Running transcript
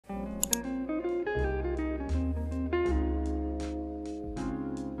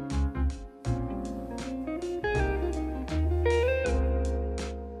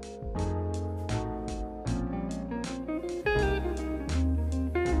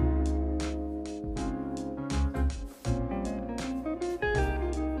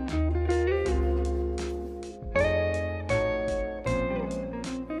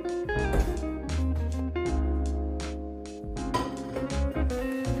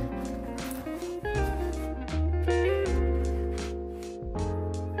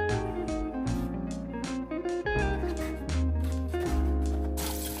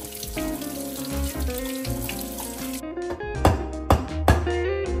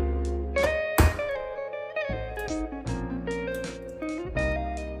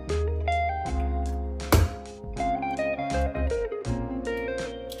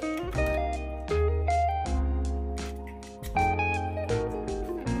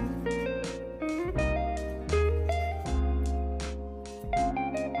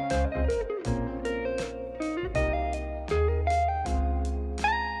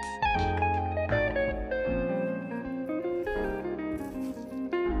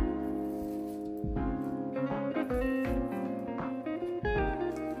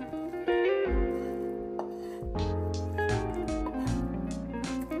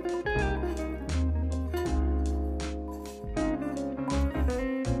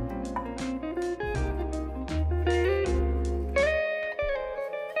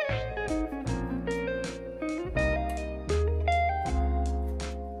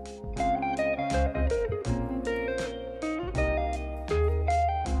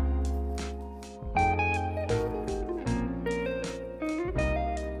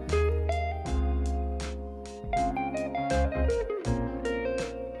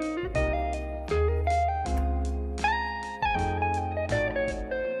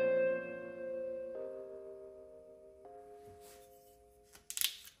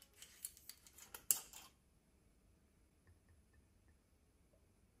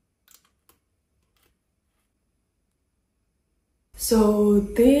So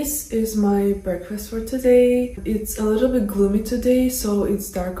this is my breakfast for today. It's a little bit gloomy today, so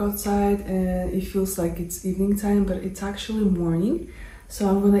it's dark outside and it feels like it's evening time, but it's actually morning. So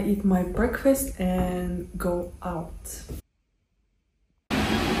I'm gonna eat my breakfast and go out.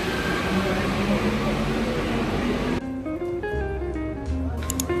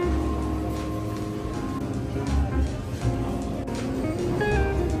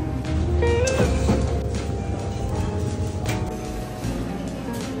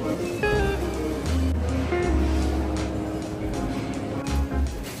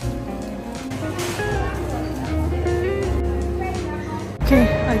 Okay,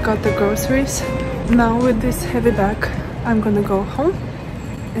 I got the groceries. Now with this heavy bag, I'm gonna go home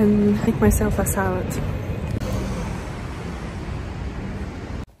and make myself a salad.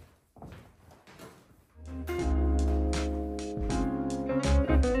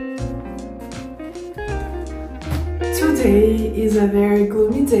 Today is a very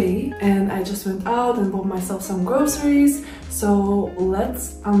gloomy day and I just went out and bought myself some groceries. So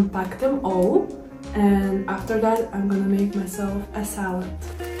let's unpack them all. And after that, I'm gonna make myself a salad.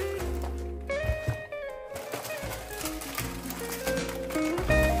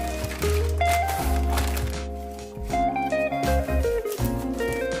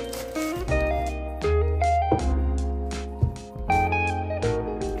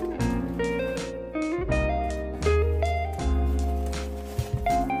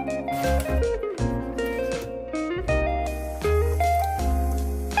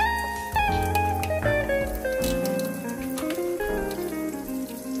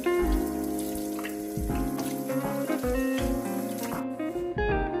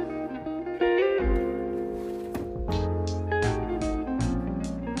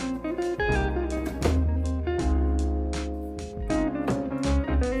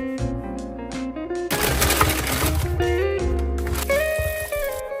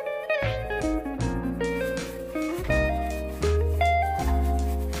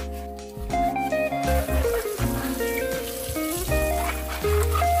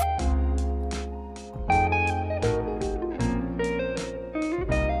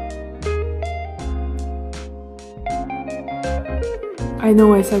 I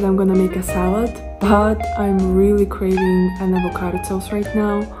know I said I'm gonna make a salad, but I'm really craving an avocado toast right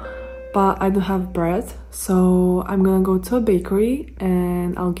now, but I don't have bread, so I'm gonna go to a bakery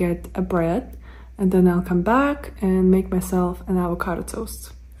and I'll get a bread and then I'll come back and make myself an avocado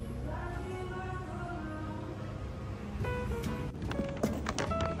toast.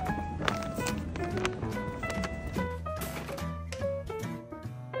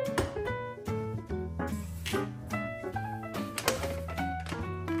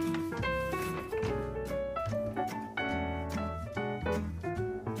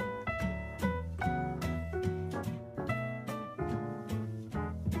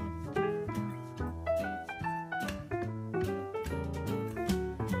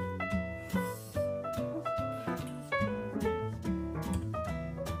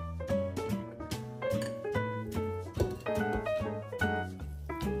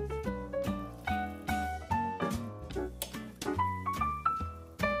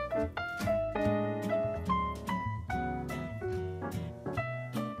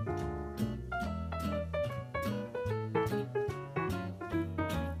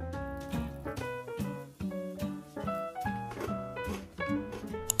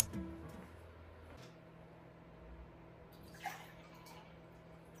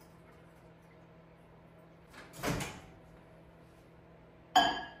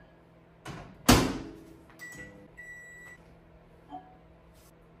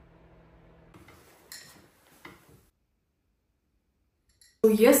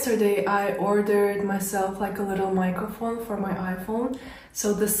 Yesterday I ordered myself like a little microphone for my iPhone,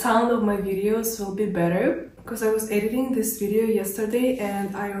 so the sound of my videos will be better, because I was editing this video yesterday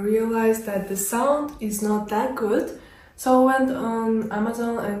and I realized that the sound is not that good. So I went on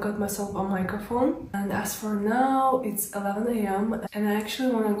Amazon and got myself a microphone, and as for now it's 11 AM and I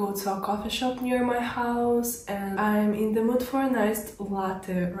actually want to go to a coffee shop near my house and I'm in the mood for a nice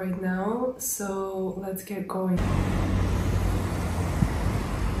latte right now, so let's get going.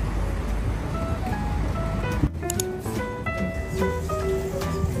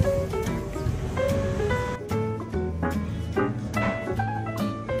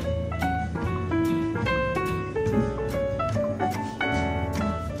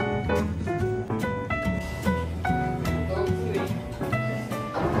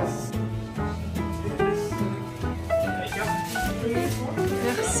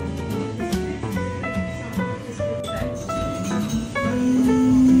 Merci.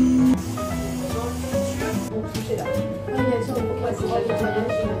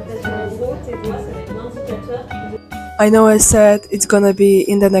 I know I said it's gonna be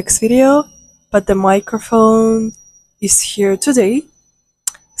in the next video, but the microphone is here today.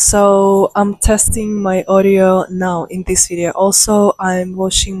 So I'm testing my audio now in this video. Also, I'm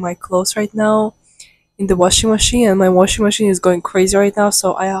washing my clothes right now in the washing machine, and my washing machine is going crazy right now,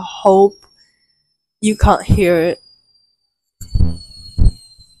 so I hope you can't hear